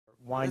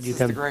Why did This you is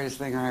come? the greatest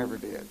thing I ever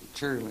did.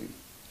 Truly,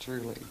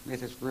 truly. It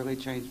has really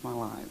changed my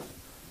life.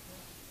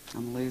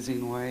 I'm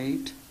losing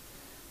weight.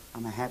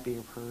 I'm a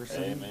happier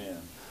person. Amen.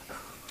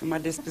 And my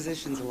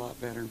disposition's a lot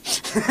better.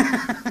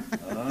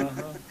 Uh-huh.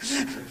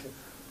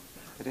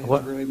 It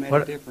has really made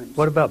a difference.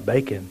 What about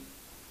bacon?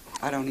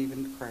 I don't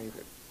even crave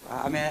it.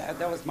 I mean,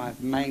 that was my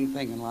main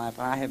thing in life.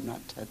 I have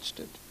not touched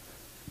it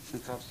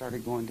since I've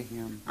started going to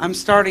him. I'm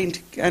starting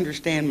to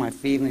understand my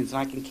feelings, and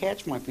I can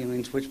catch my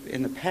feelings, which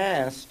in the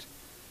past,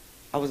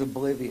 I was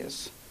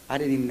oblivious. I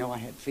didn't even know I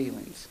had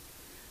feelings.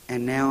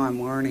 And now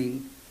I'm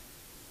learning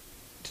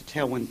to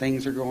tell when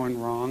things are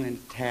going wrong and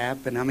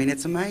tap, and I mean,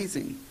 it's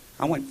amazing.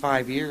 I went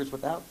 5 years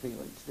without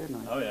feelings,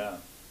 didn't I? Oh, yeah.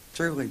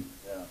 Truly.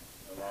 Yeah.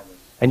 I love it.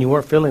 And you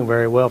weren't feeling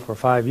very well for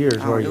 5 years,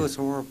 Oh, were it you? was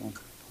horrible.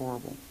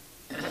 Horrible.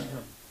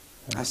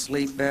 I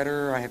sleep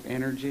better. I have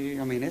energy.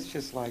 I mean, it's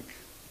just like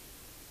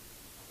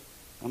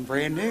I'm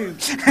brand new.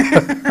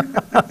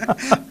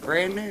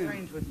 Brand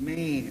new. With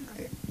me,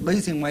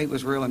 losing weight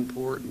was real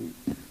important.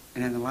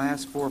 And in the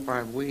last 4 or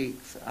 5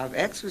 weeks, I've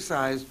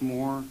exercised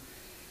more.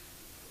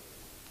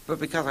 But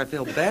because I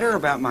feel better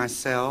about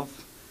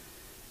myself,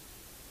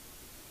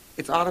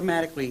 it's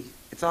automatically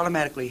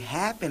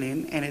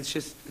happening, and it's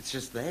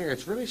just there.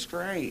 It's really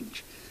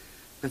strange.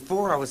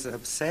 Before I was an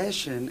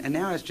obsession, and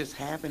now it's just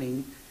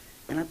happening,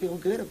 and I feel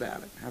good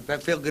about it. I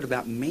feel good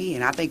about me,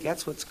 and I think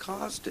that's what's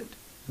caused it.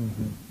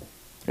 Mm-hmm.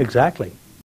 Exactly.